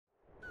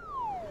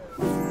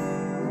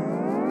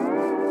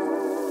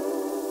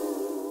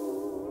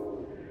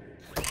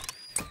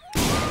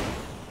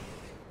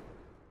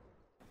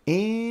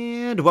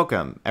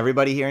welcome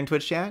everybody here in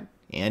Twitch chat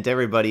and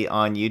everybody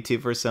on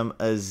YouTube for some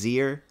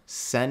Azir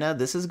Senna.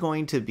 This is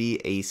going to be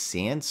a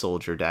Sand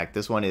Soldier deck.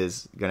 This one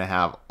is going to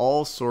have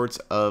all sorts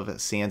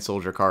of Sand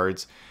Soldier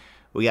cards.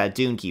 We got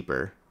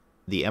Dunekeeper,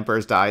 the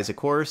Emperor's Dies, of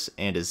course,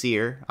 and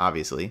Azir,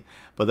 obviously.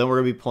 But then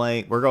we're going to be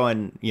playing, we're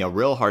going,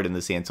 real hard in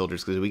the Sand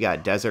Soldiers because we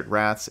got Desert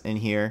Rats in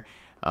here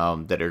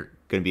that are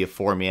going to be a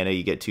 4 mana.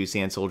 You get 2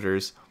 Sand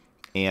Soldiers,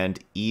 and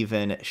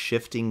even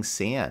Shifting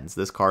Sands,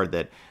 this card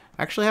that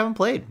actually haven't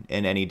played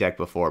in any deck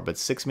before, but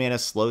 6 mana,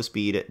 slow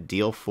speed,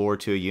 deal 4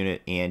 to a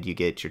unit, and you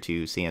get your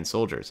 2 Sand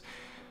Soldiers.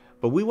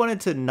 But we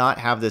wanted to not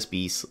have this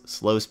be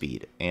slow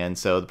speed, and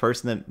so the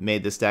person that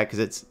made this deck,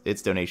 because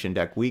it's donation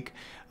deck week,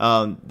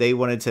 they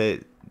wanted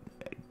to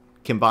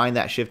combine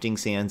that Shifting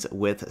Sands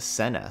with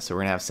Senna. So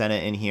we're gonna have Senna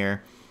in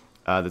here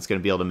that's gonna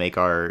be able to make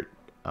our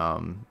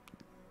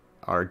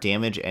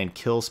damage and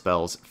kill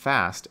spells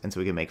fast, and so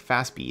we can make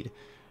fast speed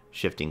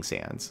Shifting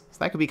Sands. So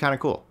that could be kind of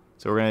cool.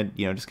 So we're going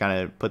to, just kind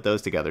of put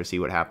those together, see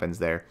what happens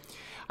there.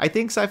 I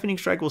think Siphoning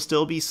Strike will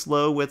still be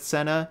slow with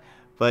Senna,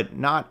 but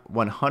not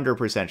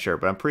 100% sure.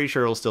 But I'm pretty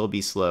sure it'll still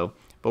be slow.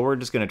 But we're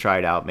just going to try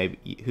it out. Maybe,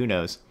 who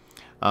knows?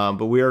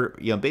 But we're,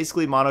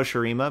 basically mono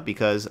Shurima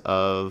because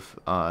of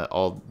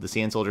all the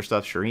Sand Soldier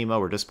stuff. Shurima,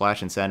 we're just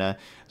splashing Senna.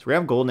 So we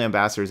have Golden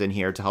Ambassadors in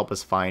here to help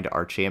us find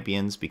our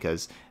champions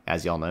because,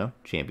 as y'all know,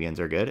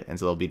 champions are good. And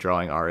so they'll be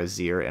drawing our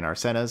Azir and our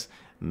Sennas,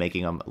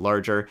 making them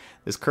larger.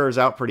 This curves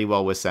out pretty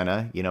well with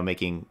Senna,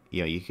 making,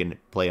 you can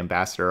play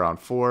Ambassador on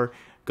 4,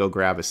 go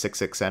grab a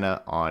 6/6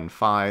 Senna on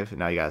 5.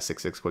 Now you got a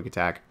 6/6 quick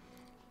attack.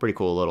 Pretty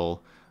cool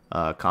little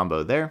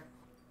combo there.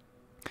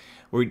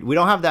 We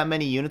don't have that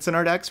many units in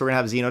our deck, so we're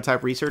going to have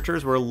Xenotype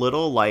Researchers. We're a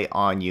little light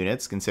on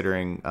units,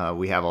 considering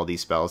we have all these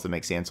spells that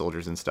make Sand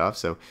Soldiers and stuff.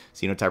 So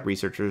Xenotype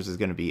Researchers is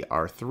going to be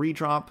our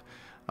 3-drop,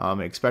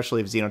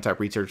 especially if Xenotype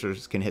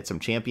Researchers can hit some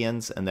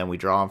champions, and then we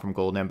draw them from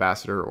Golden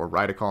Ambassador or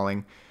Rite of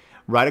Calling.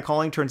 Rite of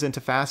Calling turns into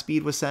fast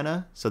speed with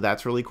Senna, so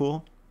that's really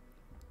cool.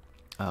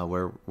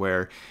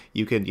 Where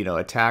you can,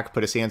 attack,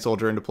 put a Sand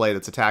Soldier into play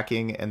that's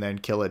attacking, and then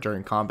kill it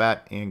during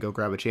combat and go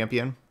grab a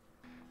champion.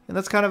 And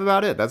that's kind of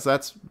about it.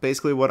 That's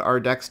basically what our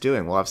deck's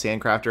doing. We'll have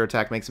Sandcrafter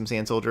attack, make some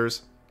Sand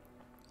Soldiers.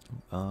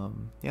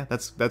 Yeah,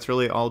 that's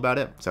really all about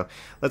it. So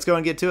let's go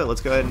and get to it.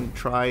 Let's go ahead and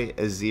try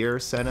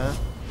Azir Senna,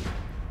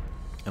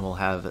 and we'll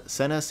have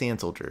Senna Sand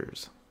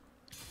Soldiers.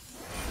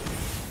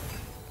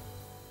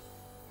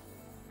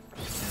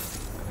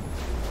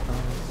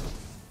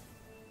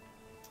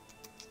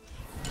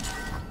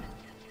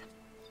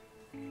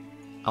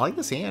 I like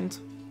the sand.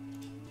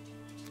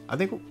 I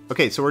think,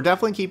 okay, so we're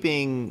definitely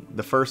keeping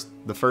the first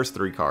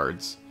 3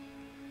 cards.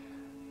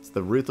 It's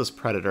the Ruthless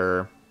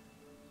Predator.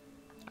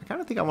 I kind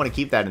of think I want to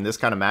keep that in this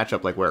kind of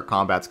matchup, like where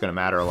combat's going to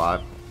matter a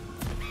lot.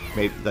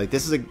 Maybe like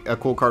this is a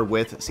cool card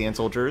with Sand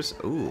Soldiers.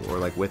 Ooh, or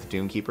like with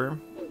Dunekeeper.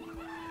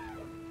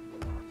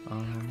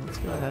 Let's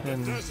go ahead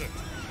and,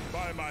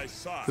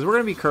 because we're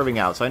going to be curving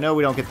out, so I know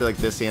we don't get the, like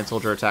this Sand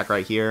Soldier attack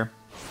right here.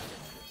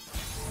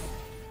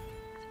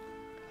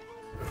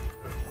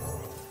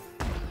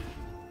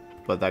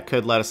 But that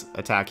could let us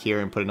attack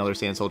here and put another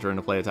Sand Soldier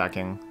into play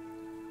attacking.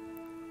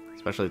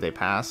 Especially if they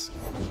pass.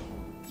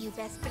 You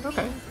best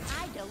okay.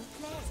 I don't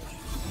play.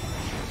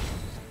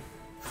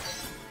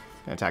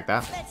 Can I attack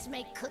that? Let's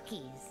make cookies.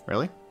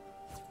 Really?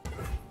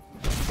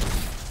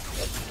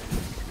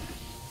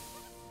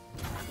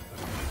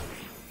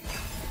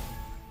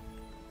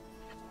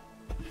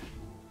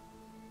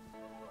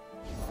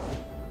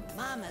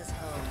 Mama's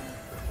home.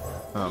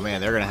 Oh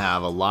man, they're gonna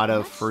have a lot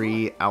of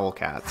free owl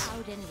cats.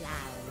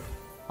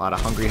 A lot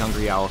of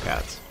hungry owl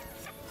cats.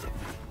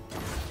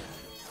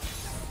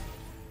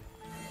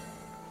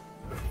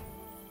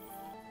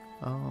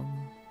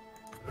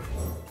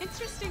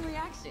 Interesting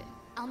reaction.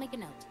 I'll make a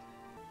note.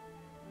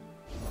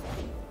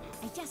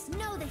 I just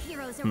know the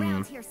hero's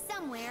around here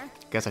somewhere.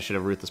 Guess I should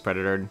have Ruthless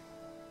Predatored.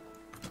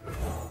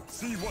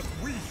 See what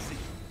we see,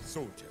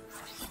 soldier.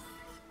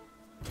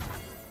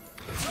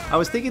 I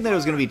was thinking that it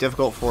was going to be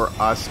difficult for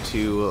us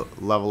to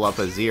level up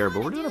Azir,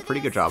 but we're doing a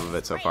pretty good job of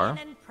it so far.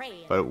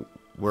 But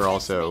we're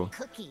also,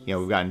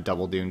 we've gotten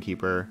double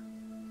Dunekeeper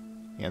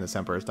and the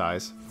Emperor's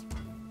Dies.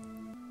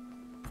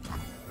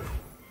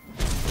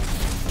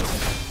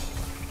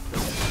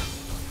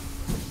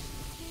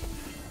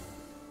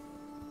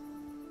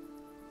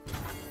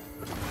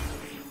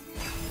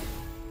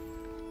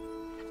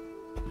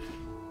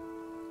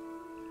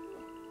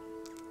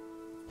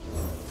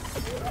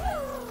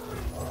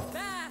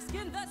 Bask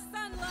in the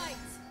sunlight.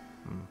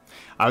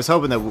 I was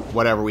hoping that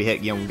whatever we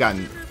hit, we've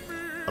gotten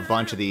a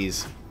bunch of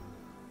these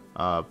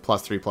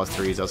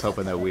 +3/+3s. I was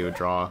hoping that we would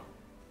draw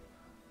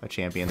a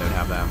champion that would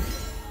have them.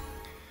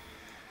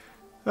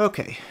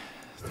 Okay.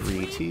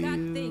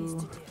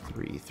 3/2,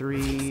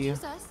 3/3.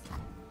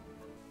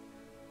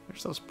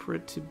 Ourselves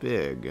pretty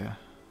big.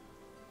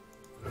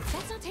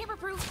 That's not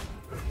tamper-proof.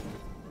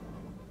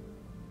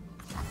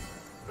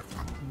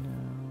 No.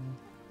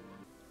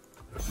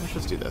 Let's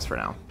just do this for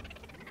now.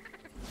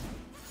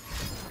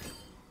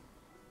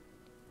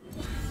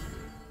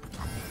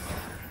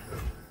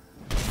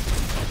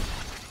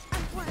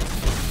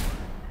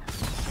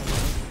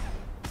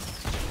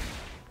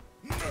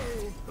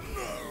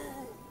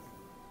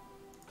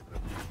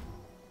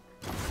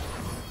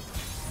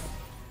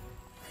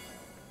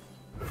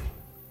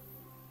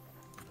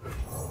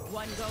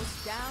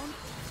 ghost down,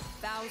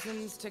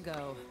 thousands to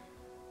go.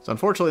 So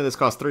unfortunately this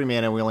costs 3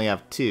 mana, we only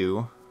have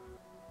 2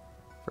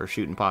 for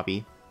shooting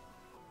Poppy.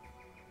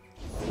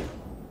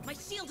 My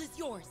shield is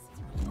yours.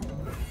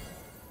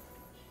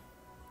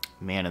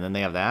 Man, and then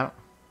they have that.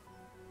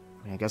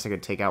 I mean, I guess I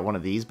could take out one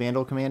of these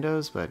Bandle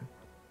Commandos, but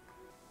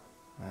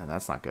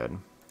that's not good.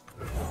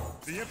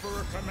 The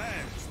Emperor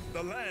commands,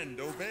 the land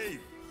obeys.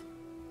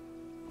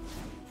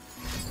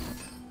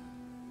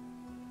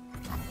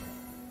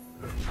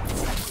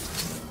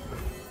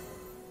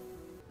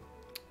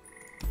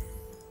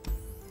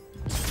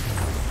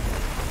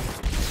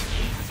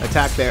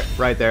 Attack there,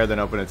 right there, then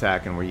open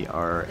attack, and we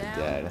are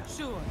dead.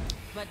 Sure,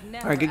 but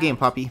never Alright, good game, out.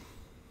 Poppy.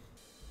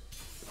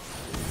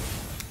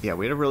 Yeah,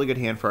 we had a really good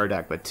hand for our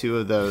deck, but 2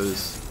 of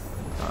those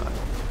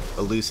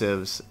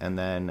elusives and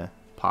then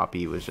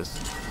Poppy was just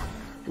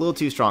a little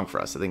too strong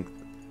for us. I think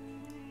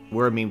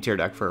we're a meme tier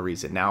deck for a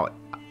reason. Now,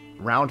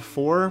 round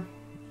 4,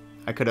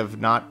 I could have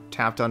not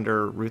tapped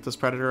under Ruthless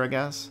Predator, I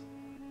guess.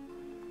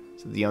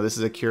 So, you know, this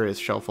is a curious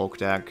Shellfolk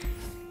deck.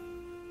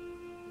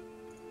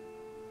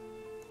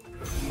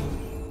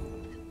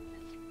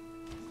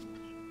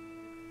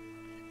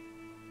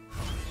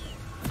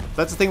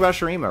 That's the thing about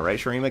Shurima, right?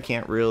 Shurima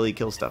can't really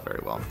kill stuff very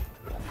well.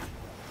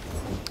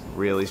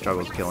 Really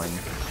struggles killing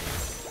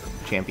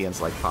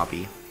champions like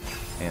Poppy,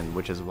 and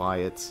which is why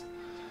it's,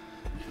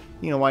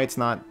 you know, why it's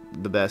not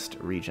the best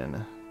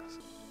region.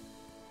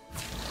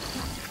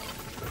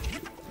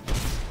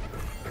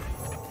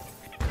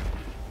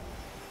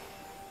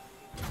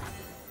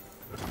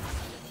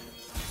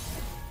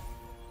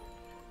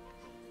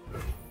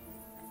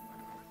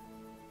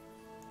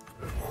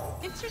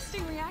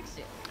 Interesting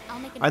reaction. I'll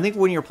make I think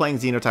when you're playing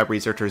Xenotype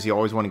Researchers, you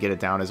always want to get it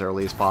down as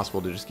early as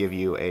possible to just give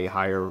you a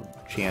higher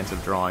chance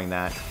of drawing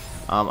that.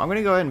 I'm going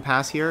to go ahead and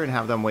pass here and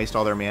have them waste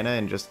all their mana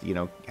and just, you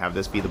know, have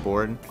this be the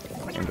board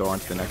and go on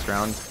to the next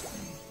round.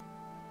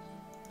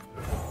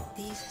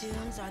 These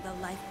dunes are the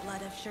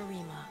lifeblood of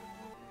Shurima.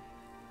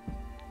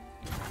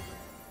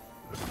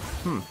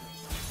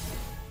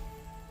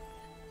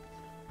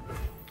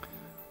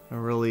 I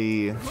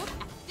really... Look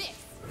at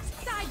this.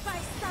 Side by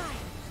side.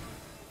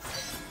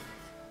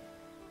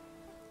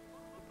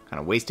 kind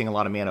of wasting a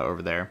lot of mana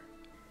over there.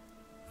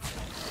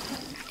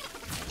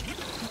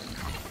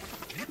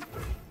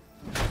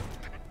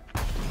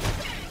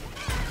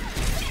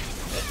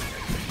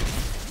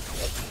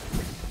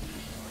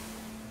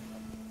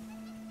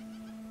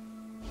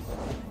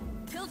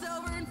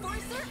 Piltover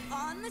Enforcer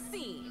on the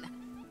scene.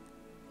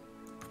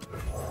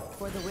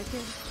 For the wicked,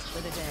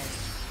 for the dead,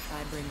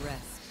 I bring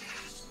rest.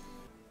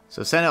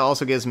 So Senna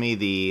also gives me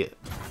the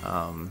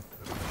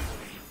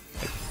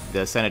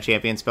Senna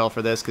Champion spell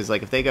for this, because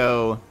like if they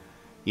go,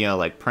 you know,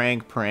 like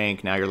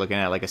prank, now you're looking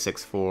at like a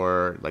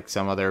 6/4, like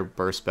some other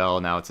burst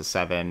spell, now it's a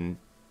 7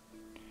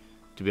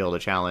 to be able to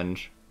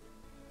challenge.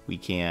 We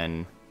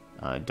can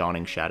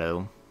Dawning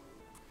Shadow.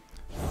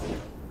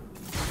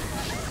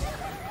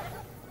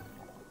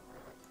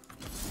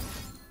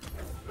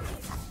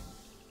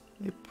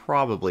 They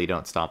probably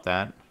don't stop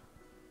that.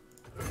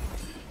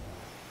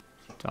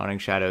 Dawning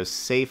Shadow's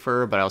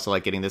safer, but I also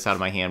like getting this out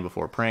of my hand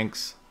before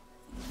pranks.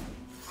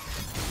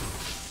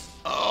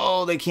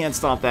 Oh, they can't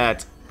stop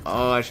that.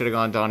 Oh, I should have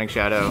gone Dawning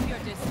Shadow.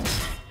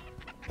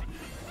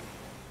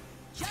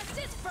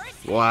 Justice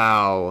first.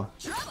 Wow.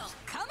 Trouble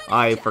coming.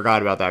 I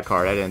forgot about that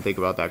card. I didn't think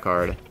about that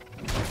card.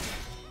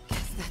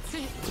 That's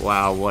it.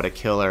 Wow, what a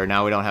killer.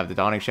 Now we don't have the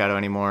Dawning Shadow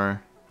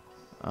anymore.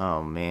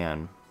 Oh,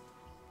 man.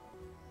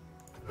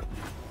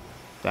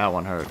 That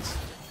one hurts.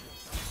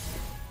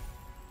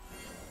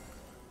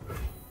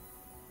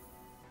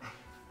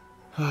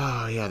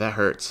 Oh, yeah, that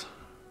hurts.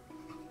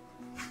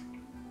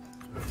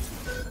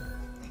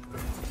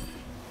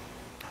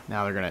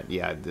 Now they're gonna...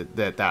 Yeah,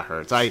 that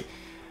hurts.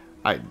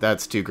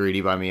 That's too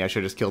greedy by me. I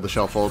should just kill the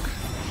Shellfolk.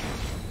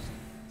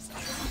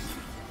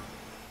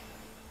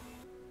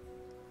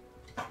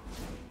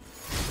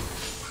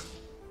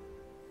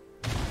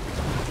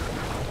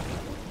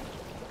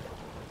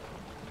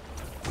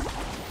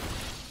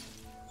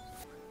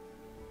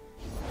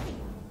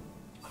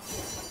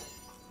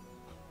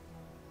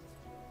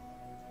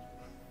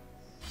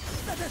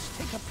 Let us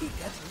take a peek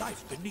at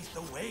life beneath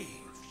the waves.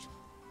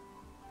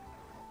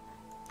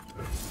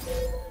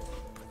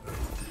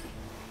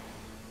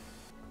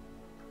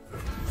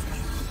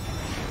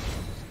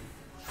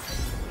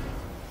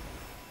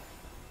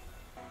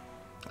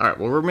 Alright,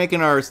 well, we're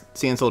making our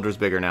Sand Soldiers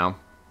bigger now.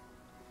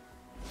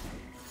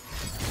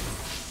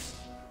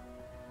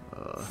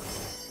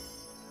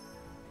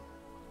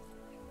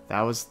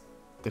 That was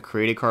the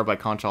created card by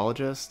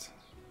Conchologist?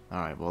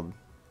 Alright, well...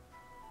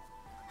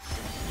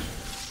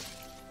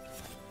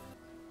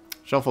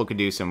 Shuffle could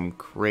do some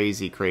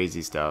crazy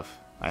stuff.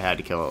 I had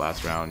to kill it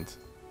last round.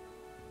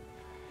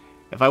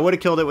 If I would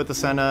have killed it with the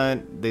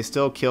Senna, they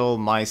still kill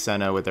my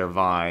Senna with their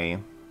Vi.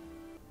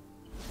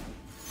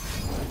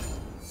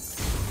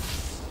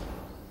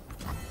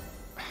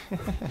 Odd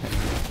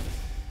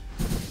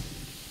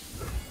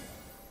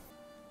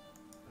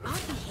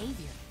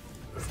behavior.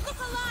 Look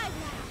alive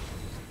now.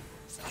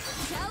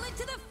 Tell it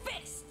to the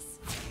fists.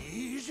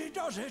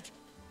 does it.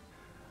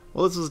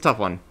 Well, this was a tough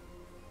one.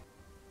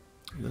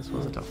 This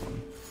was a tough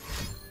one.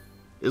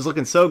 It was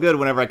looking so good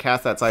whenever I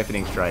cast that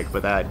Siphoning Strike,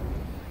 but that,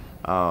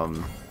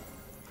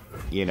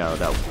 you know,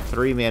 that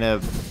 3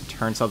 mana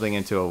turn something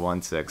into a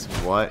 1/6.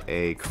 What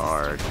a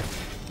card.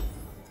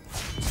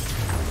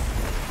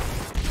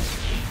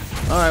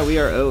 Alright, we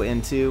are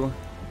 0-2.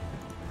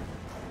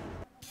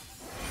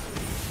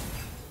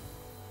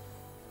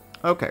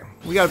 Okay,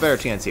 we got a better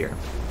chance here.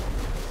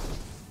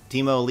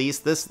 Teemo, Elise,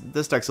 this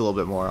deck's a little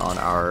bit more on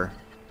our,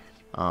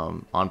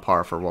 on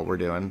par for what we're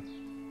doing.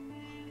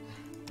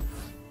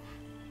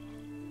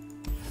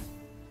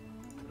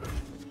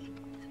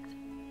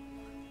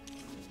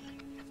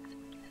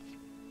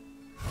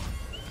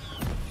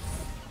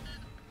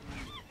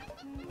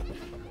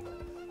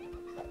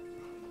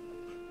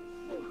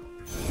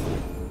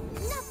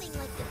 Nothing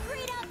like the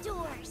great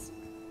outdoors.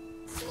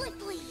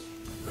 Swiftly.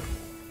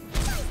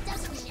 Size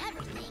doesn't mean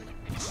everything.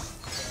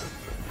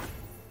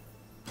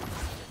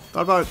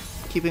 Thought about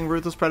keeping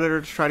Ruthless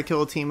Predator to try to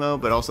kill a Teemo,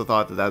 but also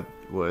thought that that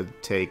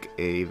would take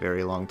a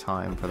very long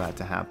time for that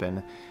to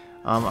happen.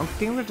 I'm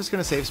thinking we're just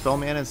going to save Spell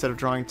Mana instead of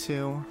drawing 2.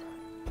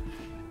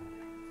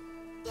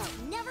 You'll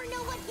never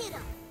know what hit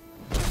him.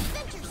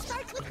 Adventure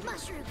starts with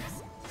mushrooms.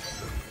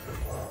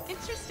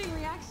 Interesting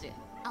reaction.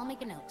 I'll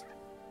make a note.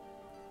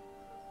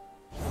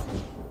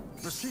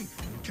 The scene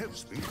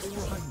tells me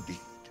all I need.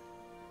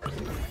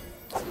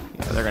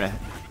 Yeah,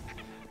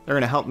 they're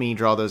gonna help me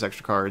draw those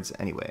extra cards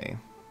anyway.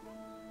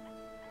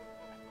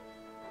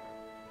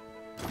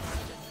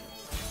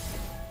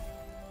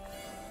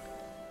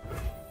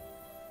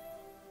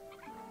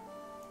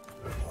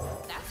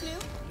 That's new.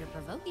 You're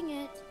provoking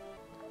it.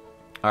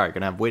 Alright,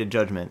 gonna have Weighted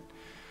Judgment.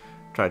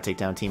 Try to take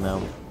down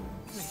Teemo.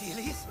 Lady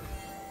Elise,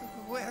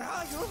 where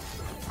are you?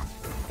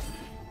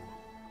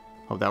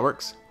 Hope that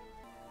works.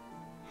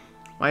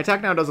 My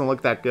attack now doesn't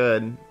look that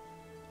good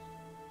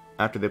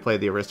after they played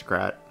the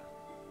Aristocrat.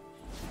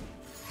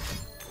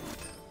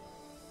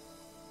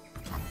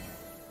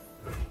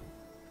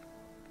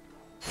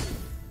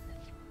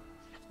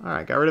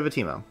 Alright, got rid of a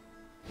Teemo.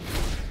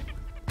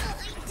 I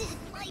did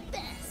my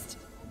best.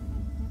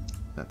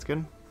 That's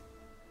good.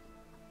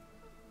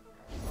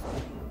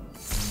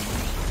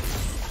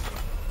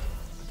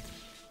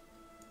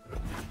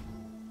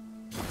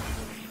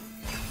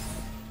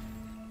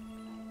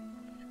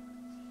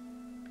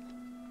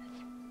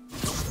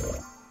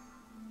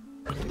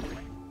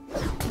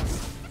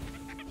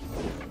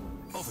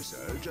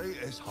 Officer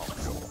J.S.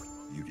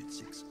 HawkTie, Unit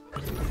 6.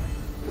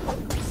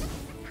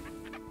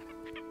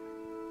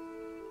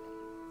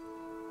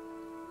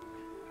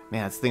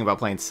 Man, that's the thing about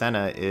playing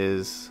Senna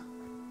is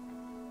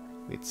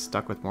we get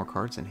stuck with more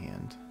cards in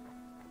hand.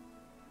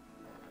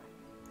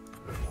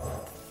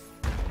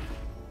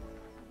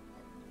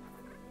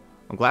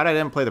 I'm glad I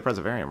didn't play the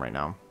Preservarium right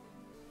now.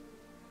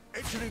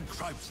 Entering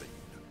crime scene.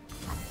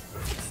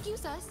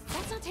 Excuse us.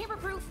 That's not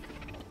tamper-proof.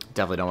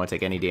 Definitely don't want to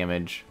take any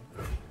damage.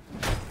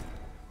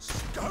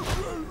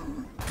 Scoundrel!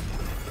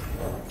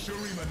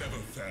 Shurima never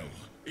fell.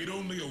 It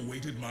only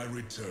awaited my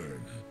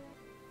return.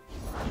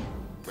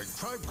 When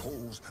crime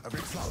calls, a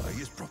reply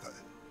is proper.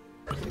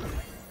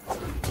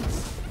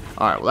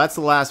 Alright, well that's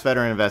the last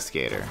Veteran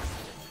Investigator.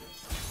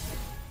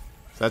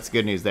 So that's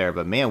good news there,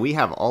 but man, we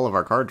have all of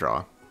our card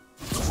draw.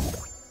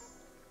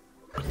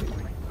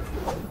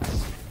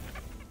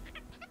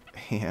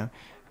 Yeah.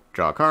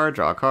 Draw a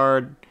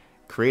card,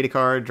 create a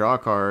card, draw a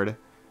card.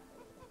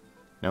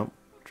 Nope.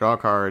 Draw a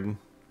card,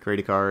 create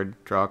a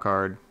card, draw a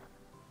card.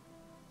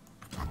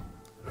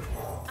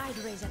 I'd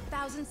raise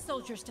 1,000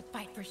 soldiers to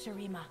fight for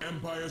Shurima.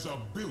 Empires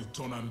are built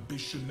on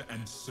ambition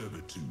and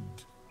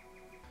servitude.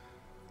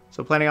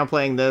 So planning on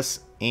playing this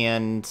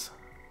and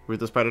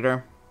Ruthless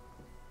Predator.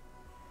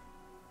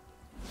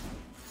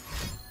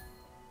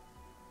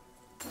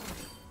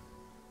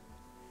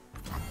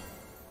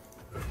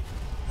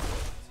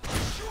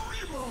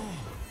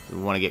 We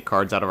want to get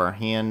cards out of our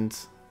hand.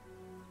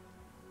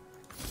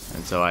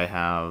 And so I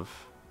have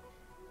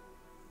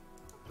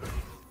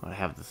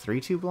the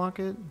 3/2 block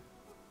it.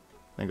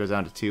 Then it goes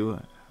down to 2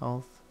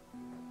 health.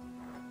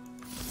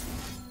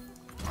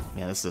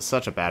 Man, this is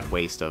such a bad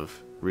waste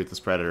of Ruthless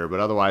Predator, but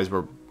otherwise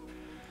we're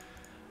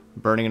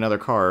burning another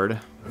card.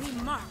 We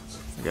march.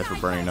 I guess we're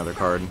burning another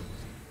card.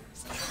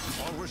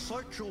 I'll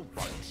recite your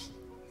rights.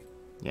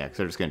 Yeah, because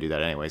they're just going to do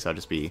that anyway, so I'll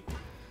just be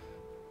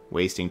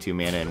wasting 2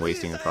 mana and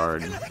wasting a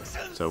card.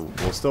 So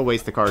we'll still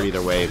waste the card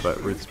either way,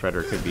 but Ruthless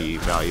Predator could be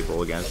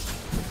valuable against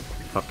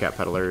Puffcat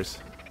Peddlers.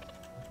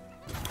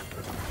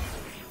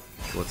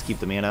 So let's keep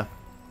the mana.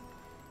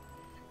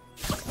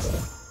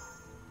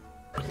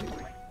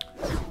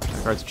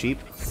 That card's cheap.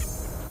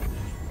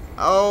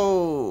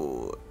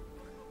 Oh!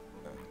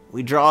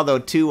 We draw, though,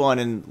 2-1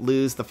 and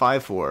lose the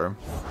 5-4. And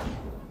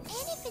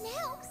if it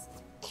helps.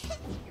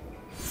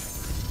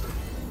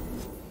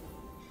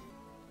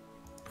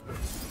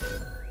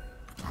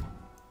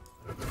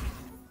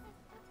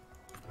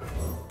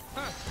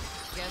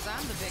 Guess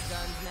I'm the big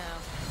guns now.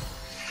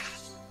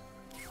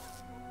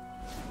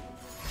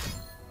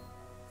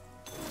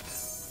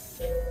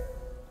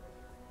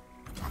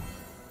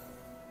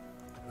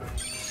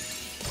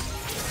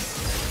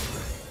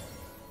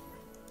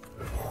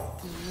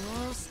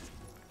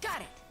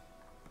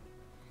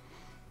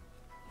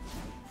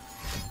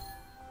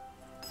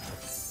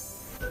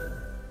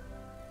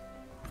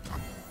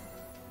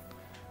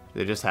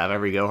 They just have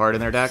every go hard in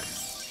their deck.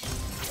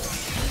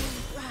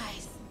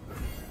 Rise.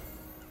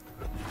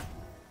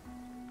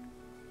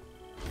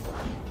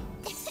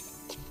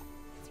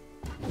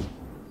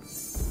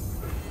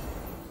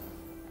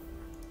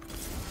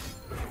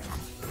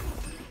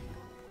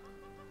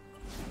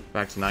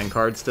 Back to 9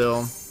 cards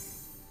still.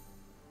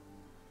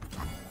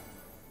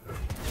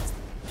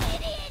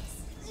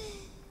 Idiots!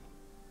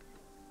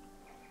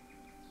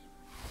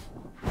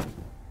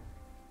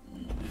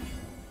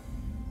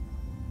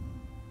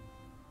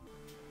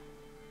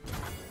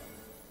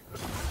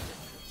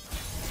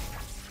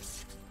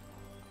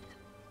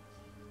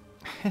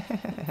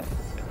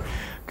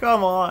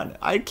 Come on.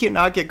 I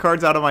cannot get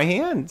cards out of my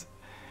hand.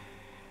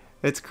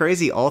 It's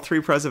crazy. All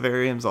 3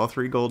 Preservariums, all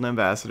 3 Golden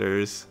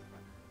Ambassadors.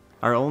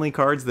 Our only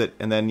cards that,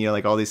 and then, you know,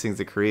 like all these things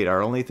that create,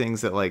 are only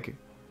things that, like,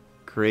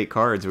 create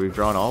cards. We've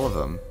drawn all of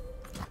them.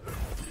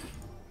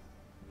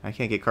 I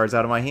can't get cards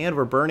out of my hand.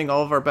 We're burning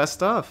all of our best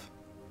stuff.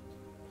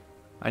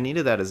 I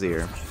needed that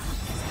Azir.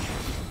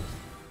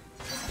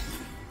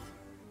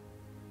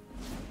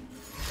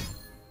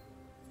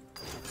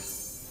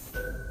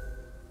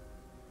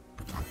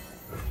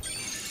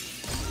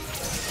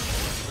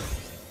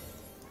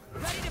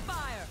 Ready to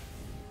fire.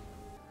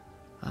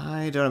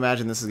 I don't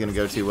imagine this is going to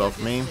go too well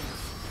for me.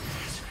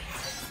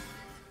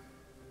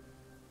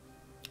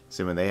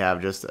 Assuming they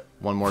have just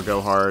one more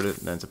go hard,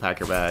 then to pack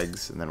your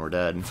bags, and then we're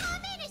dead.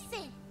 I'm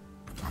innocent!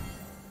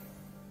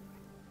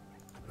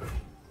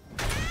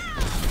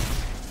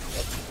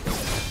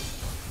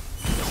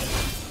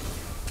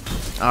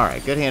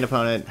 Alright, good hand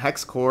opponent.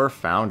 Hexcore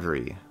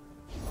Foundry.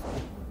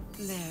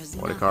 There's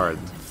What a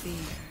card. nothing to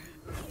fear.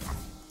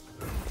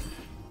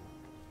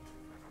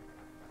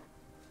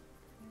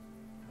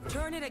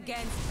 Turn it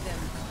against them.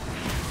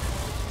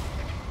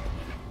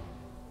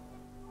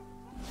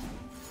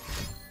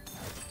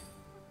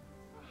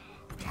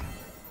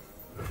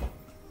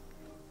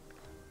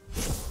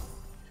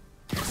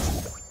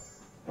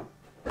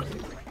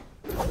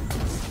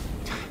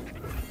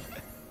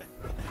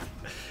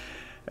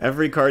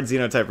 Every card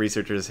Xenotype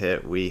researchers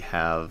hit, we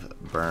have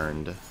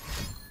burned.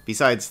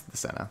 Besides the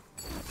Senna.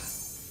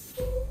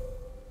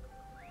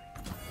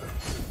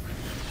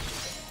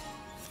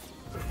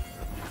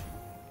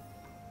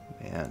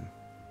 Man.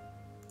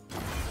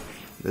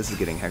 This is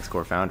getting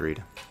Hexcore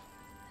Foundried.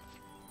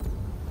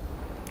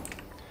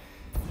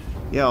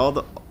 Yeah,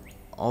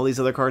 all these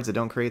other cards that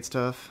don't create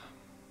stuff.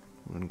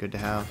 Would have been good to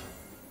have.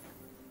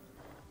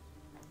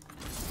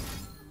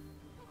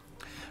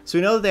 So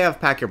we know that they have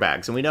Pack Your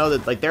Bags, and we know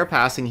that like they're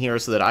passing here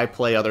so that I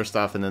play other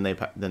stuff, and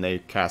then they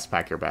cast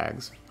Pack Your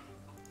Bags.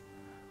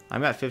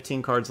 I'm at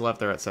 15 cards left.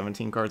 They're at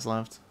 17 cards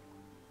left.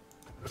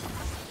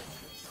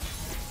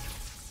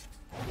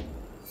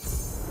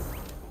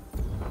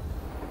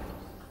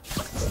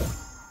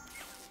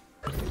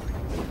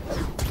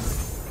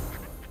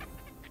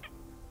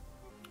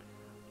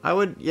 I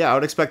would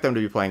expect them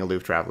to be playing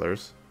Aloof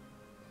Travelers.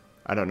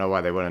 I don't know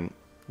why they wouldn't.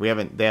 They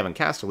haven't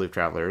cast Aloof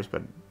Travelers,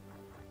 but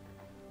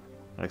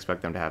I'd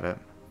expect them to have it.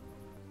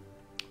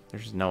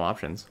 There's just no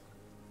options.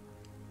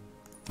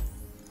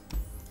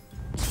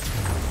 Come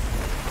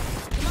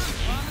on,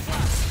 we're on the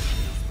clock.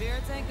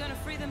 Spirits ain't gonna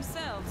free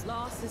themselves.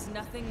 Loss is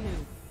nothing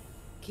new.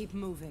 Keep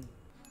moving.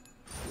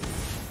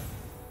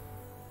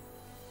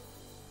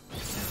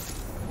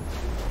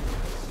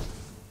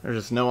 There's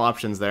just no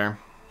options there.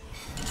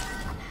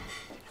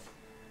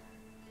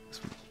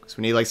 So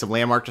we need like some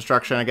landmark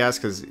destruction, I guess,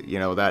 because you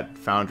know that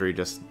Foundry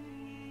just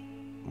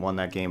won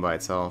that game by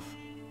itself.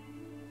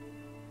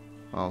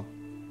 Well,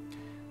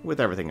 with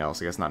everything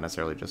else, I guess not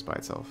necessarily just by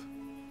itself.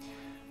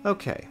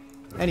 Okay.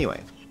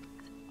 Anyway,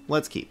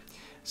 let's keep.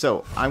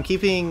 So I'm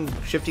keeping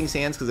Shifting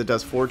Sands because it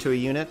does 4 to a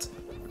unit.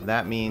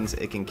 That means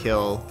it can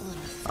kill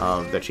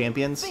the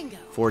champions.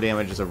 4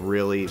 damage is a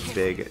really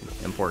big,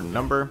 important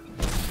number.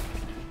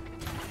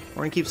 We're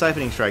going to keep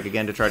Siphoning Strike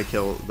again to try to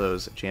kill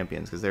those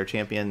champions, because their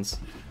champions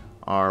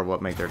are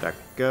what make their deck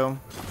go.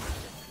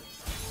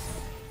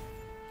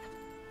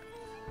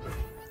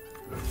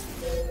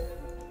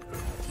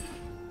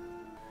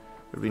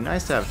 It would be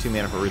nice to have 2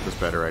 mana for Ruthless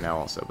Predator right now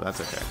also, but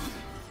that's okay.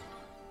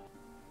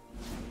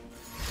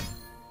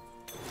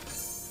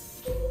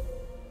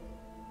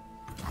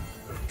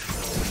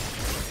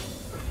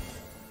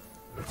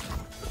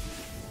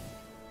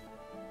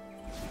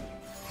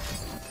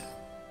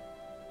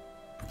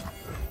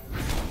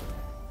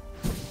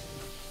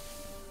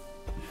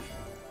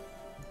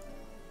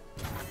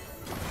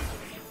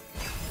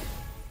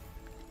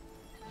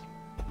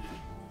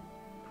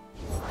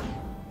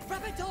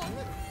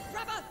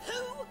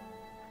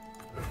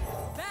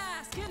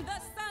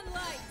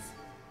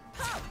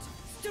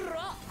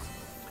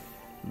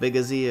 Big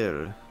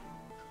Azir.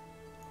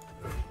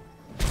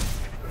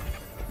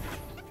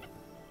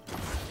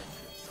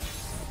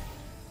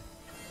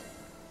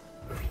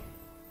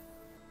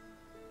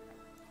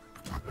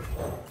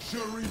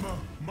 Shurima,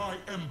 my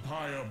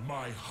empire,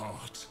 my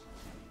heart.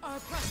 Our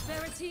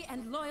prosperity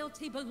and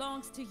loyalty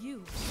belongs to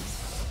you.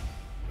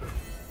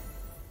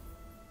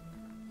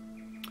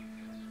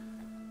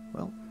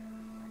 Well,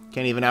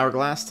 Can't even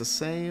Hourglass to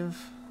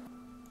save.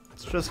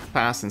 Let's just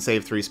pass and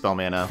save 3 spell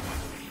mana.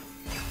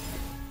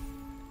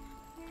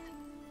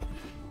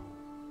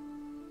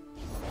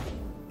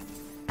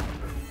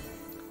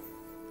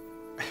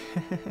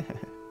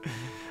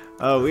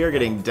 Oh, we are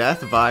getting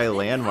death by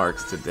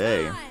landmarks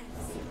today.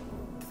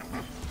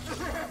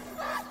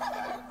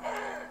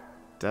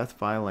 Death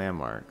by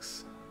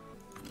landmarks.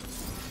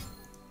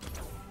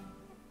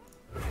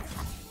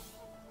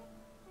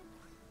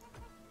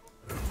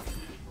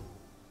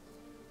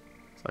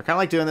 So I kind of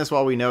like doing this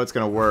while we know it's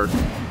going to work.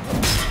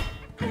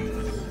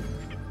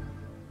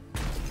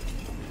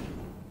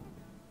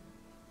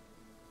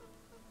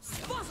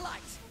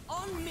 Spotlight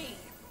on me.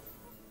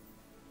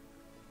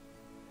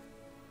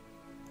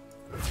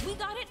 We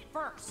got it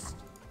first.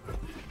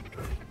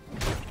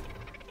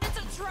 It's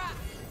a trap.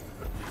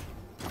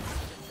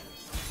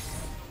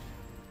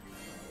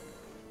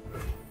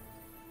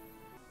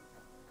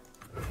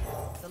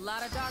 There's a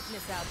lot of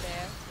darkness out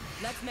there.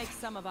 Let's make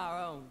some of our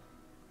own.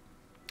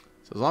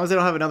 So as long as they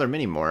don't have another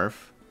mini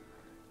morph,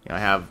 you know, I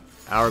have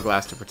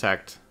Hourglass to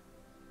protect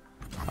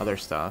other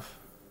stuff.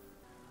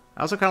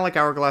 I also kind of like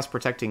Hourglass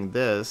protecting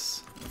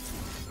this,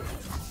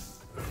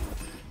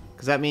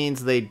 because that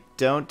means they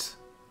don't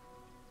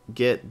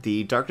get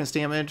the darkness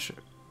damage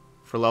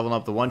for leveling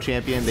up the one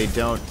champion. They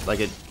don't,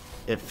 like,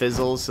 it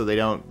fizzles, so they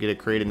don't get to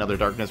create another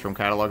darkness from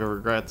Catalog of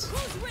Regrets.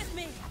 Who's with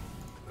me?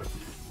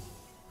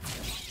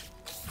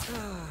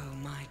 Oh,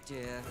 my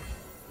dear.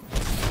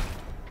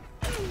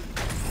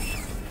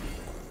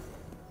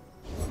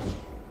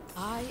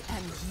 I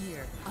am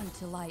here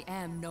until I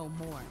am no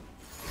more.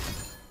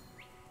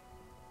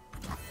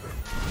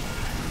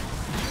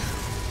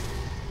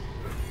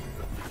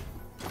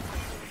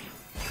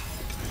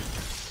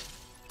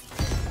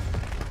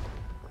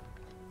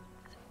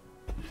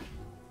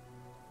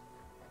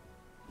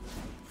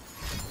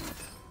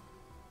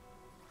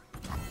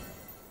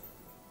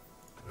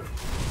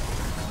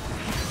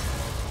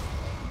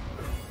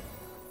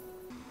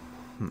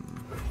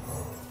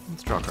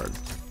 Let's draw a card.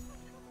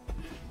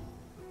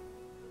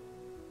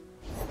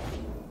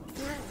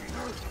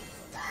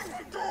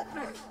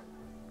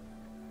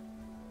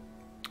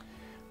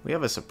 We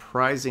have a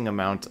surprising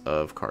amount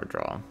of card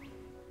draw.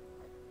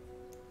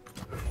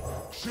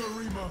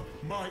 Shurima,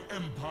 my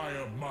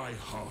empire, my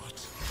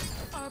heart.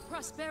 Our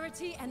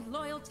prosperity and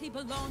loyalty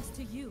belongs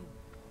to you.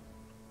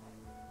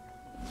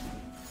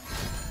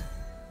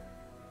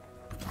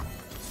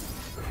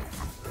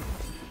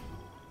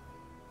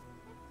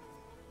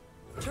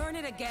 Turn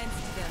it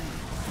against them.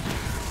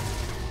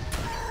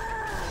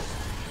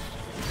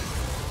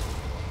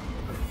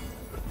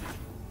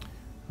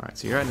 Alright,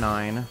 so you're at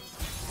 9.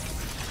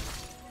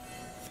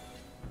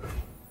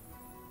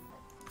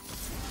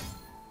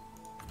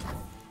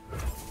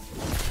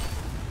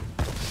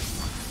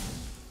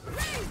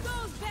 Raise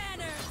those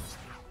banners!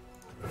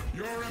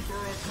 Your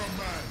emperor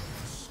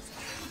commands.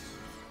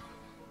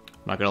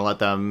 I'm not gonna let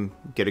them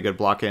get a good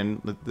block in,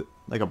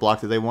 like a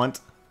block that they want.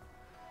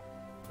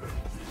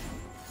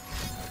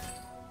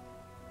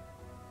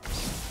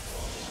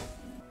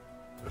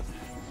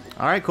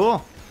 Alright,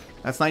 cool.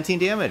 That's 19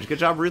 damage. Good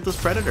job,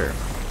 Ruthless Predator.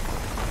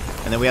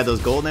 And then we had those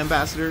golden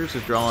ambassadors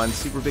just drawing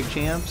super big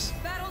champs.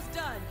 Battle's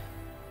done.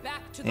 Back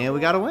to the And we war.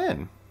 got a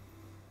win.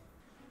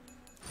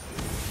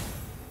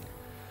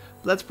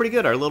 That's pretty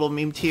good. Our little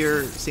meme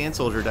tier Sand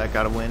Soldier deck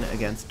got a win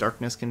against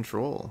Darkness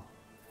Control.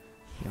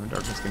 You know,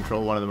 Darkness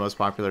Control, one of the most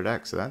popular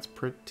decks, so that's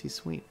pretty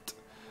sweet.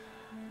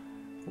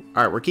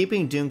 Alright, we're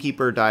keeping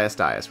Doomkeeper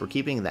Dias. We're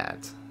keeping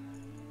that.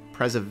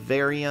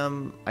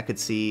 Presivarium, I could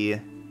see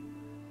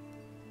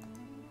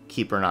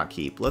keep or not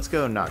keep. Let's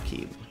go not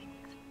keep.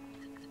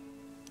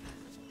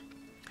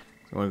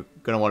 We're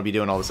going to want to be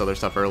doing all this other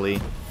stuff early.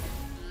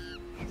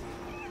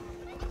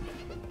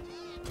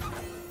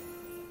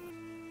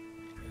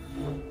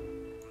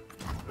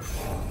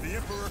 The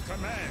Emperor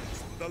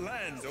commands, the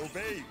lands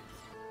obey.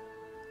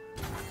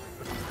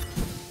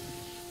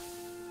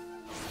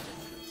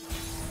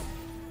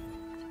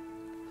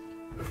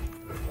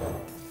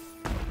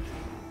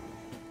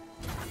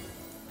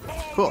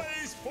 Cool.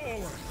 Always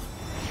forward.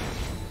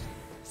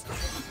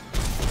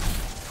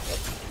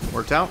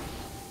 Worked out.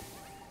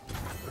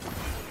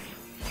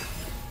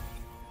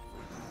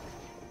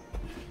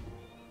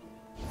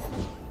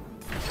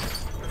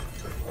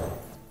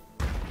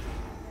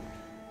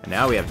 And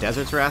now we have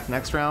Desert's Wrath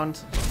next round.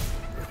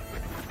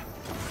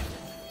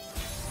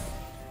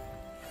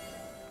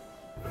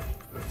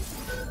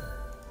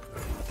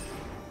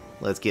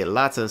 Let's get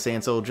lots of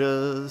Sand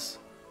Soldiers.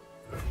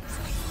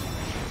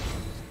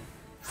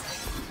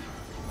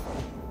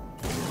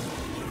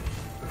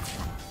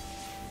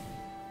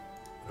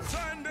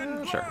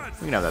 Sure,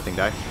 we can have that thing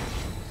die.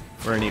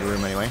 We're gonna need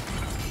room anyway.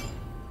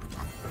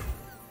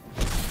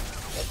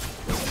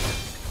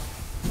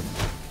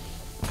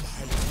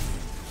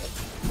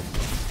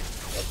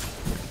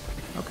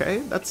 Okay,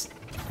 that's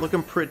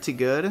looking pretty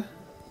good.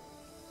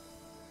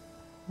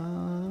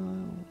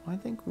 I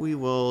think we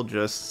will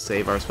just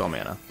save our spell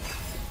mana.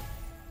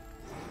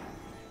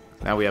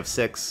 Now we have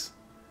 6.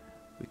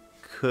 We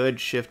could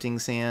Shifting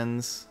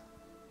Sands.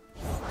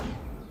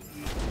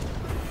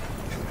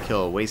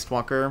 kill a Waste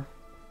Walker.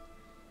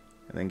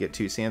 And then get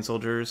 2 Sand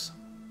Soldiers.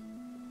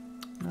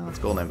 No, let's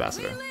Golden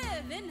Ambassador.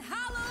 Live in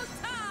hallowed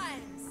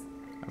times.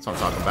 That's what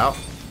I'm talking about.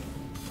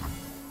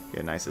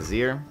 Get a nice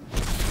Azir.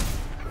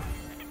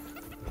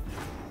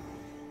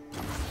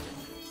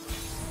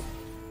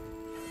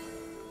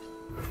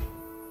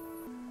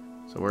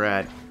 So we're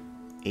at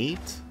 8.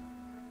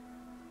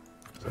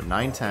 So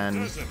 9,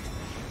 10.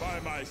 By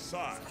my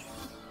side.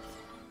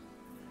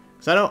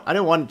 So I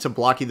don't want to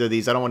block either of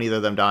these. I don't want either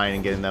of them dying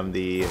and getting them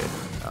the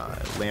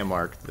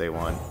landmark that they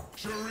want.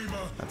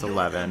 Shurima, That's your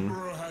 11.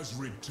 Emperor has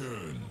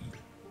returned.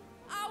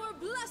 Our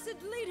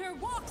blessed leader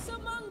walks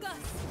among us.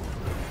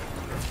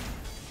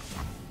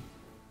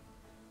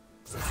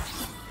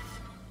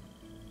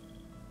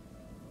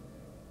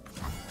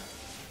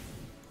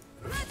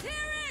 Let's hear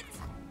it.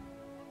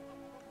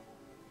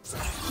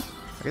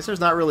 I guess there's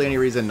not really any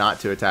reason not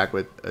to attack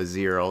with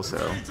Azir also,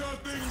 Greater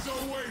things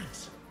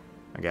await.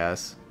 I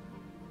guess.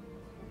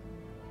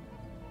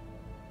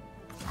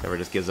 That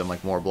just gives them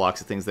like more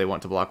blocks of things they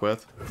want to block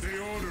with. The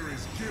order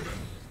is given.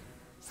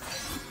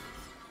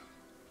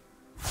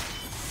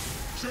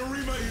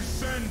 Shurima is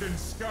sand and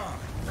sky,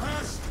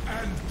 past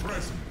and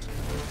present.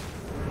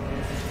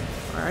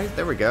 Alright,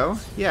 there we go.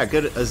 Yeah,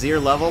 good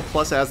Azir level,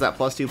 plus it has that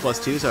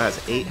 +2/+2, so it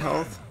has 8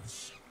 health.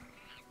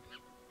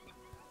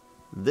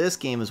 This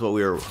game is what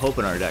we were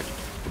hoping our deck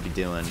would be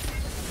doing.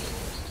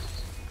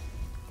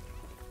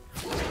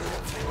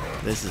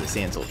 This is a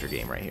Sand Soldier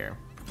game right here.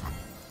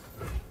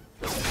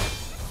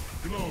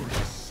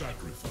 Glorious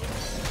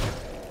sacrifice.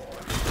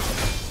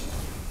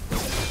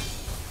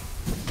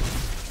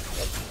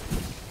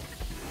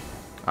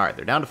 Alright,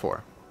 they're down to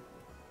 4.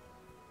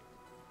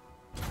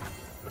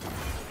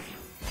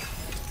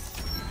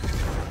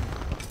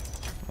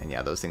 And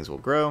yeah, those things will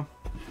grow.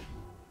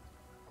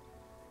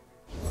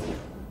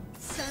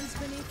 Sun's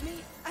beneath me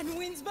and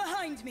winds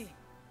behind me.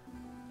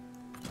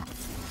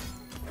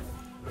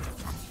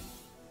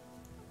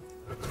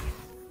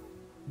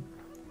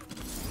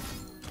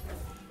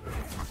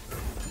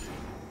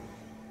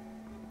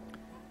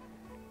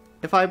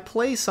 If I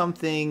play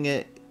something,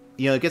 you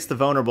know, it gets the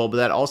vulnerable, but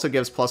that also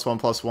gives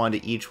 +1/+1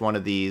 to each one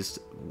of these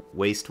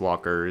Waste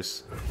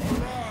Walkers.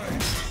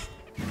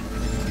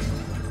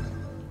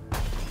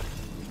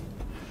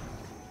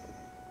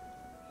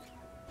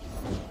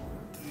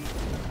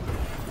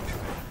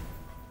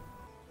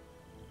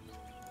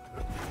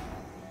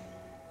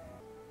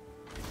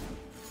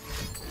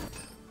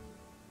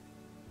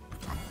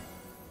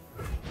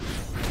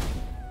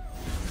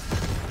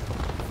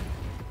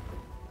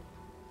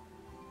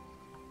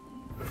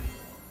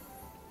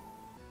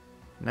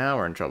 Now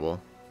we're in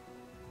trouble.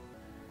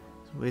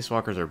 Waste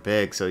Walkers are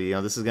big, so you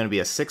know this is going to be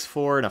a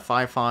 6/4 and a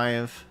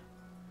 5/5,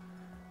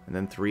 and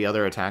then 3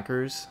 other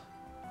attackers.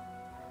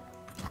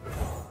 The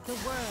world in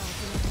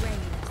a rain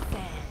of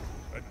sand.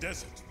 A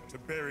desert to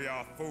bury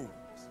our foes.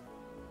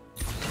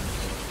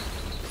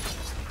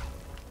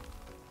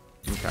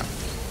 Okay.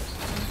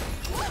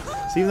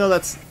 So even though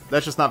that's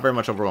just not very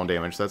much overwhelm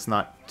damage, that's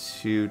not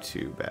too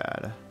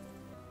bad.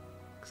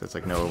 Because that's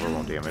like no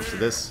overwhelm damage. So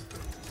this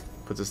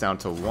puts us down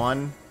to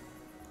 1.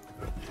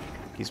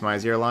 Keeps my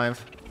Azir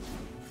alive.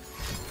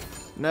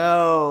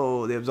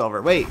 No, the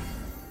Absolver. Wait.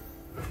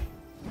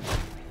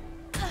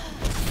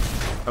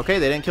 Okay,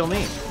 they didn't kill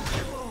me.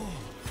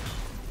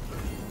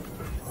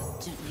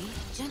 Gently,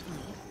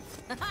 gently.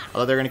 I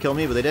thought they were gonna kill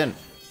me, but they didn't.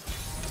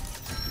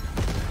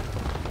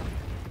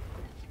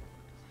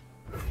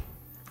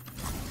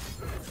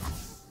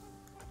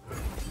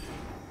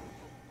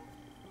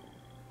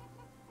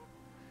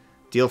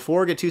 Deal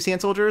 4, get 2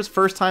 Sand Soldiers.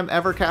 First time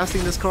ever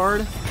casting this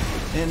card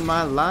in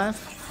my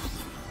life.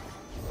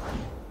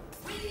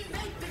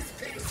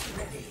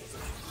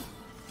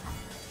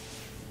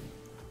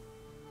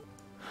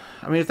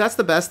 I mean, if that's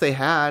the best they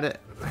had,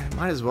 I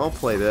might as well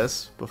play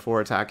this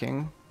before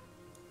attacking.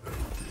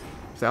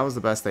 If that was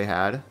the best they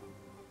had.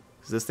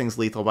 Because this thing's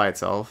lethal by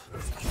itself.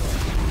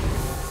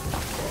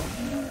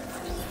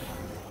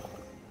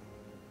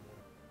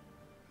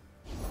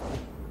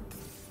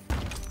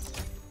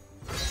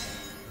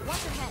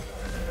 Watch ahead.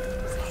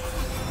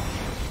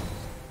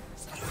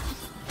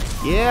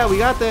 Yeah, we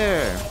got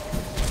there!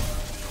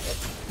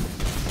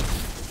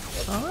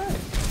 Alright.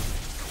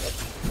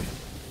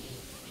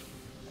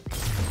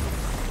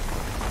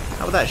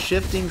 How about that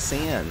Shifting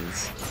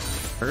Sands?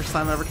 First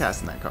time ever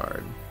casting that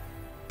card.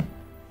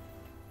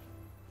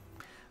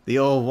 The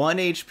old 1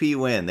 HP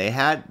win.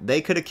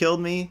 They could have killed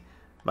me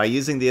by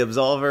using the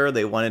Absolver.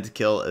 They wanted to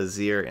kill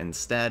Azir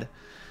instead.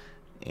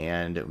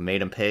 And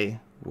made him pay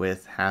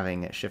with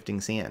having Shifting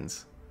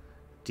Sands.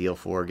 Deal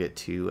 4, get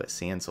 2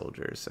 Sand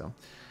Soldiers. So,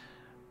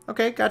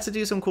 okay, got to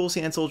do some cool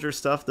Sand Soldier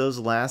stuff those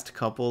last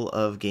couple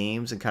of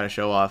games and kind of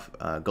show off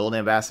Golden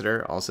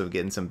Ambassador. Also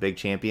getting some big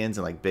champions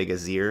and like big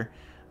Azir.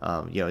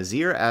 You know,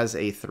 Azir as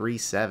a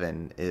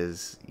 3/7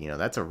 is, you know,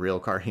 that's a real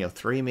card. You know,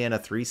 3 mana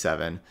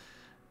 3/7.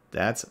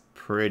 That's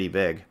pretty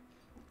big.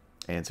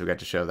 And so we got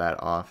to show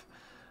that off.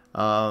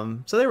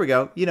 So there we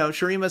go. You know,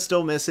 Shurima's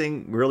still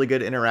missing really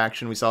good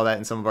interaction. We saw that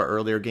in some of our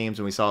earlier games,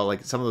 and we saw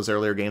like some of those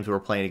earlier games we were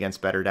playing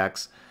against better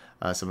decks,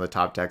 some of the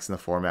top decks in the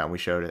format, and we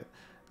showed it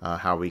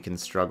how we can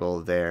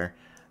struggle there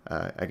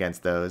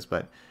against those.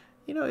 But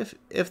you know,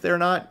 if they're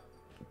not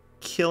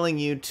killing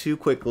you too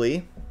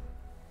quickly,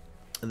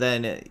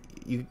 then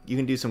you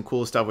can do some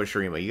cool stuff with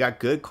Shurima. You got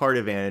good card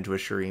advantage with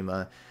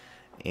Shurima,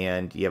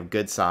 and you have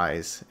good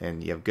size,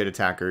 and you have good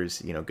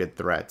attackers, you know, good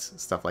threats,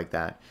 stuff like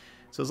that.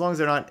 So as long as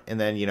they're not, and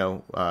then, you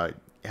know,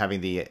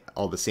 having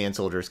all the sand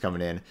soldiers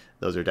coming in,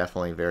 those are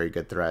definitely very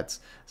good threats.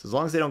 So as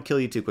long as they don't kill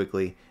you too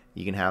quickly,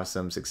 you can have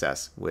some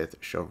success with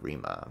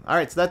Shurima. All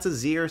right, so that's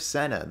Azir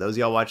Senna. Those of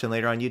y'all watching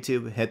later on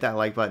YouTube, hit that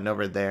like button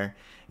over there.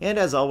 And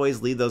as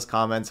always, leave those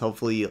comments.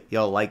 Hopefully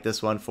y'all like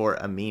this one for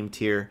a meme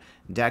tier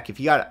deck. If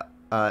you got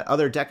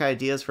other deck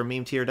ideas for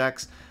meme tier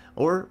decks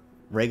or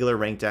regular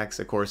ranked decks,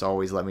 of course,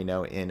 always let me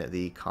know in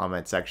the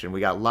comment section. We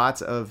got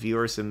lots of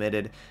viewer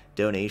submitted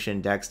donation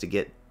decks to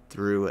get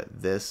through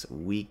this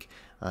week,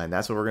 and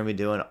that's what we're going to be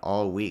doing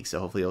all week. So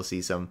hopefully you'll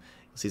see some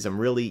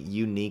really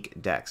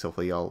unique decks.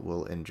 Hopefully y'all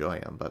will enjoy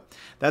them. But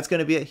that's going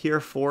to be it here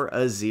for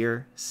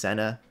Azir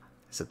Senna.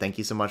 So thank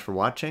you so much for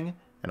watching,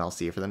 and I'll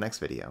see you for the next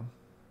video.